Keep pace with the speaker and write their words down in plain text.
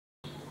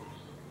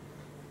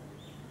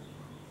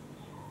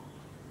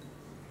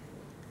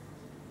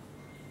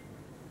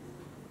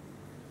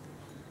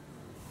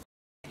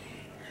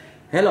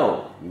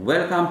Hello,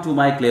 welcome to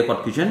my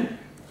Claypot kitchen.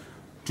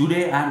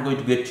 Today I am going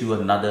to get you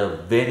another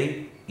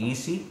very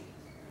easy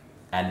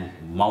and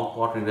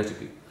mouth-watering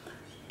recipe.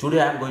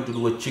 Today I am going to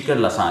do a chicken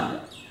lasagna.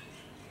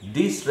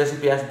 This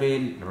recipe has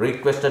been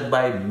requested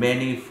by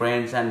many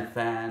friends and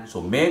fans,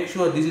 so make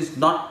sure this is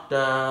not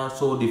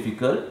so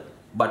difficult,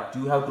 but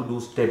you have to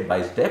do step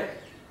by step.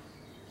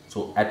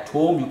 So at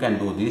home you can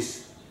do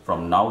this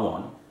from now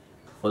on.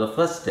 For the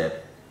first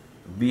step,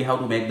 we have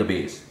to make the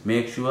base.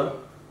 Make sure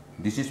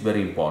this is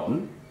very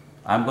important.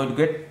 I'm going to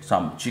get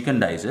some chicken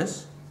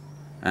dices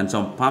and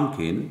some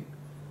pumpkin,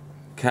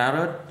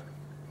 carrot,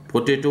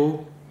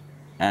 potato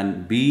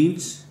and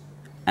beans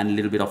and a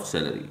little bit of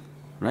celery,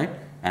 right?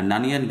 And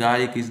onion,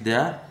 garlic is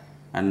there,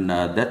 and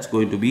that's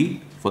going to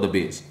be for the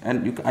base.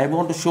 And I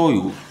want to show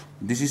you,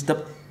 this is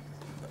the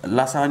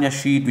lasagna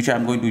sheet which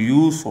I'm going to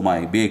use for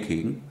my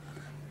baking.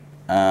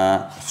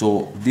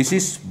 So this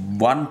is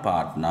one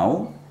part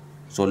now,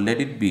 so let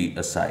it be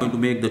aside. I'm going to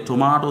make the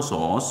tomato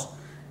sauce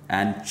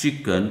and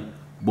chicken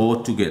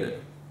both together,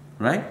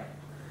 right?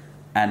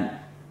 And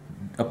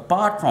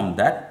apart from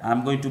that,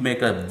 I'm going to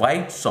make a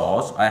white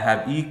sauce. I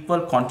have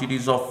equal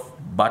quantities of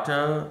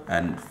butter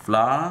and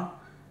flour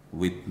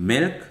with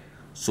milk.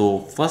 So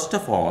first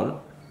of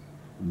all,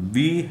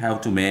 we have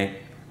to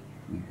make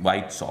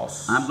white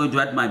sauce. I'm going to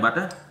add my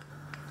butter,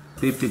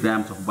 50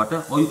 grams of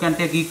butter, or you can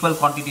take equal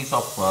quantities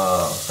of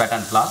fat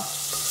and flour.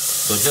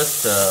 So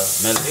just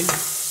melting.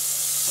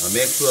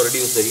 Make sure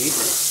reduce the heat.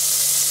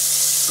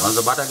 Once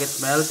the butter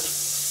gets melted,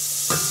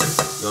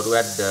 you have to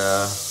add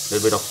a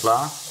little bit of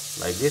flour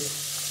like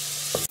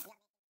this,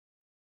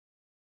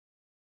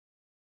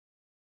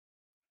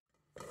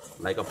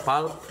 like a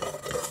pulp.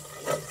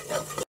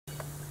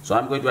 So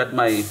I'm going to add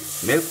my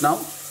milk now.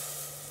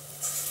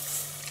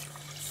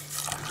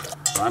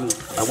 So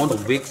I want to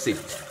mix it.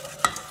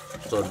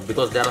 So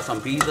because there are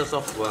some pieces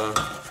of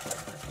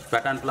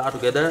fat and flour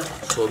together,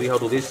 so we have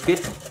to whisk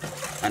it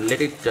and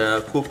let it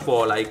cook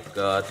for like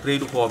 3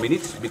 to 4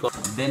 minutes, because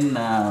then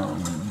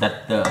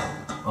that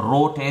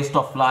raw taste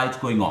of flour is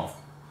going off.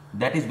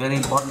 That is very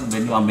important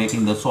when you are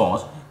making the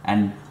sauce.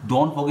 And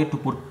don't forget to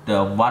put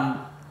one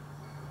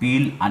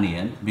peeled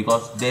onion,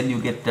 because then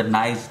you get the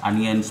nice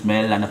onion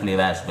smell and a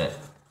flavor as well.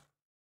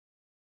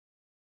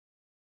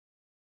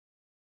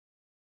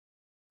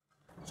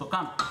 So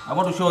come, I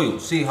want to show you.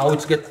 See how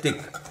it gets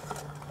thick.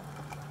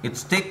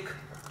 It's thick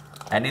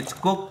and it's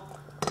cooked,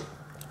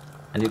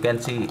 and you can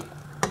see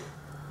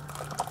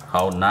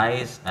how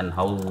nice and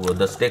how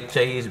the texture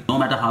is. No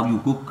matter how you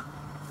cook,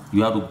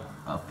 you have to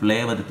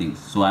flavor the things.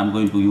 So I'm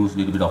going to use a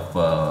little bit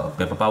of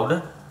pepper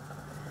powder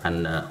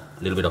and a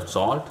little bit of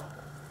salt.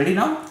 Ready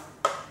now?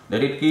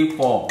 Let it keep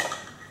for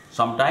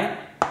some time.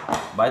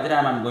 By the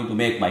time I'm going to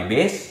make my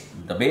base,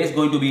 the base is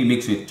going to be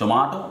mixed with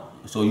tomato.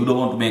 So you don't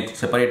want to make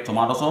separate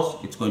tomato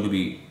sauce. It's going to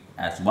be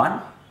as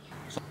one.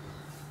 So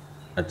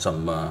add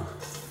some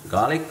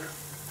garlic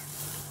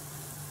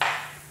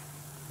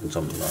and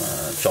some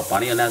chopped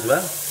onion as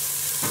well.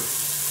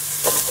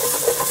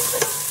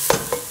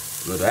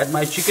 I'm going to add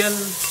my chicken,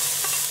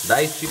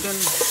 diced chicken.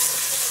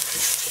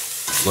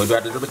 I'm going to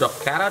add a little bit of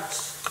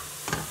carrots.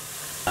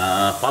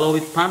 Follow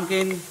with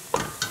pumpkin.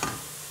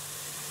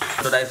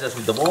 Dices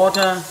with the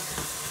water.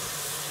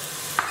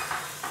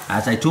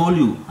 As I told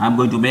you, I'm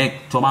going to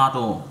make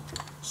tomato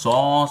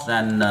sauce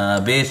and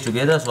base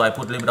together. So I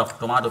put a little bit of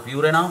tomato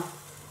puree now.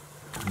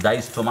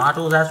 Diced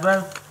tomatoes as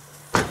well.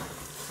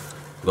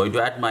 Going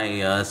to add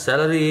my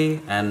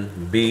celery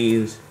and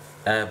beans.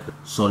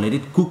 So let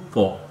it cook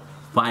for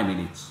 5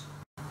 minutes.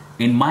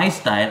 In my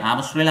style, I'm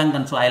a Sri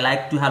Lankan, so I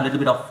like to have a little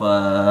bit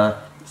of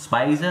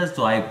spices.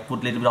 So I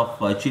put a little bit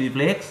of chili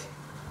flakes,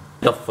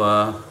 a bit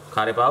of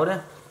curry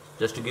powder,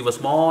 just to give a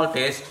small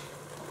taste.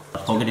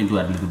 Forgetting to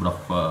add a little bit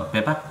of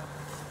pepper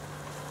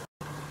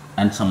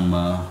and some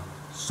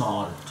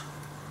salt.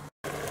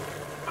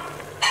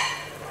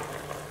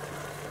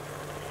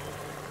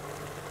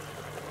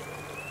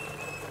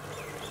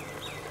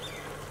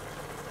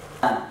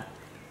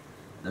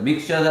 The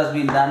mixture has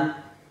been done.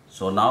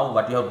 So now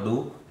what you have to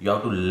do, you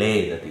have to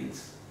lay the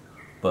things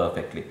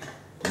perfectly.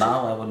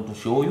 Now I want to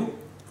show you.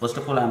 First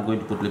of all, I'm going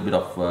to put a little bit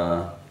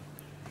of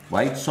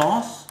white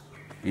sauce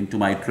into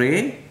my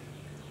tray.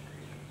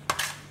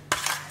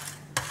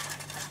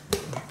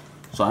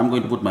 So I'm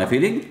going to put my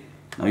filling.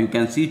 Now you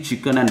can see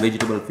chicken and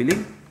vegetable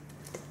filling.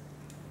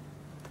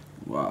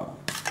 Wow.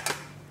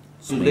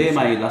 So lay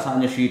my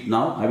lasagna sheet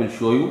now. I will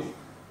show you.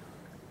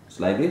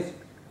 It's like this.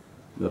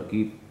 You have to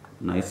keep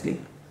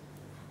nicely.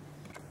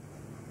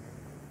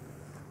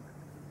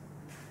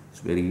 It's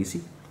very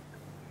easy.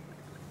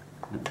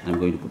 I'm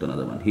going to put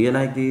another one here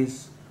like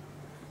this.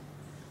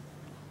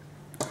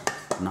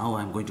 Now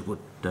I'm going to put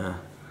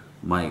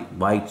my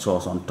white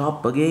sauce on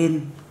top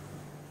again.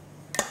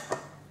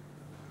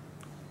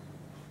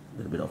 A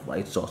little bit of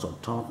white sauce on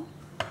top,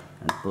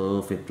 and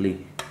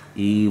perfectly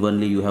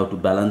evenly you have to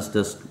balance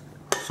this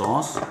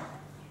sauce.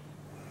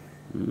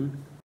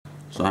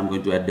 So I'm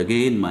going to add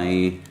again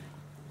my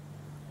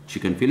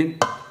chicken filling.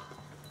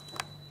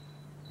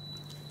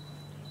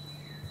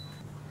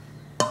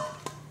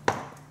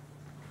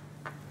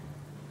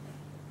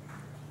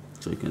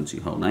 can see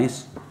how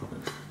nice.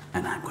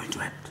 And I'm going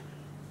to add.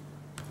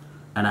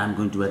 And I'm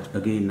going to add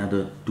again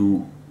another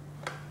 2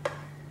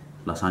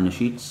 lasagna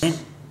sheets. And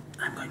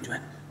I'm going to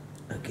add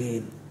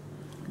again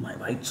my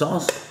white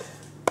sauce.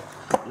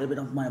 A little bit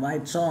of my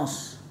white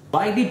sauce. So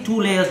I did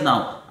 2 layers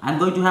now. I'm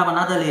going to have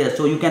another layer.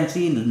 So you can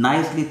see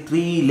nicely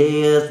 3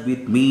 layers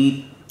with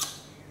meat.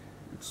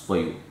 It's for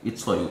you.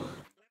 It's for you.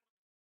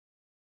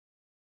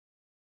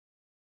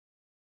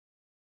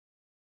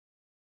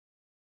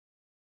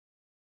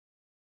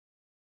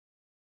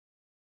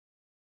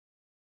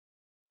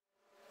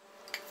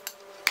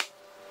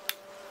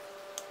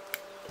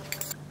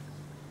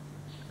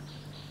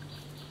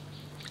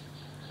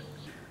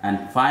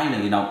 And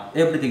finally, now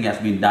everything has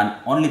been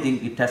done. Only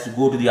thing, it has to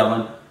go to the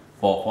oven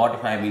for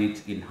 45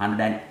 minutes in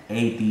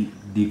 180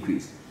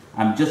 degrees.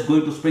 I'm just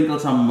going to sprinkle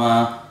some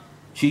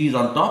cheese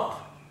on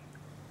top.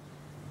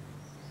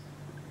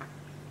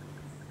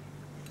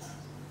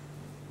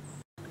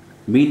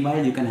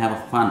 Meanwhile, you can have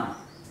a fun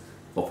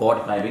for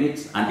 45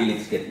 minutes until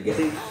it's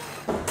getting.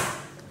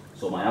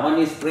 So my oven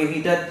is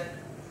preheated.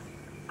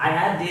 I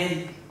had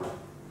this.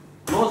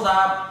 Close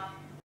up.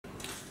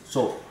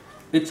 So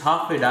it's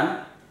halfway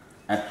done.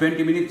 At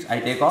 20 minutes I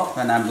take off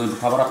and I'm going to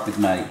cover up with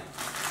my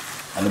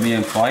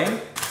aluminum foil.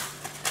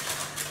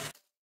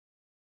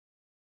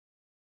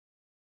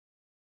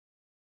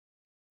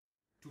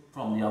 Took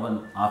from the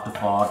oven after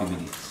 40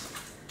 minutes.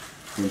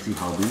 You can see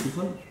how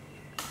beautiful.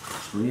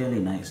 It's really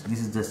nice.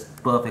 This is just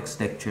perfect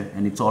texture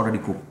and it's already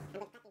cooked.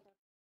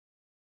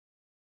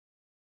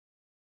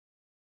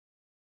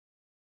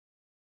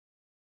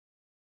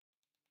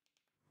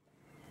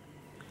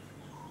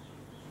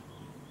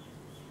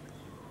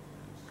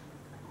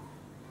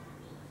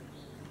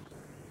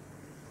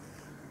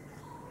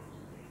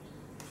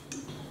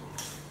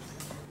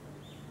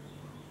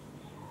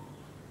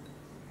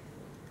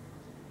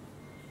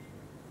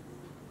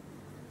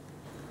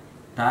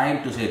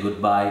 Time to say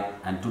goodbye,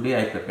 and today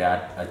I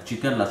prepared a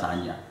chicken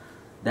lasagna.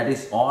 That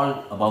is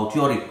all about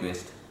your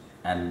request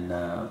and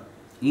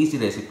easy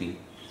recipe.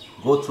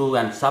 Go through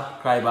and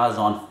subscribe us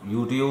on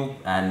YouTube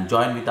and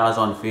join with us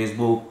on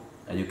Facebook,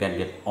 and you can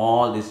get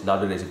all these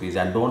lovely recipes.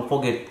 And don't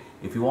forget,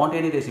 if you want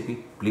any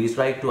recipe, please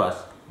write to us.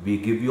 We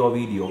give you a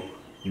video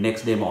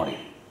next day morning.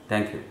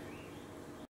 Thank you.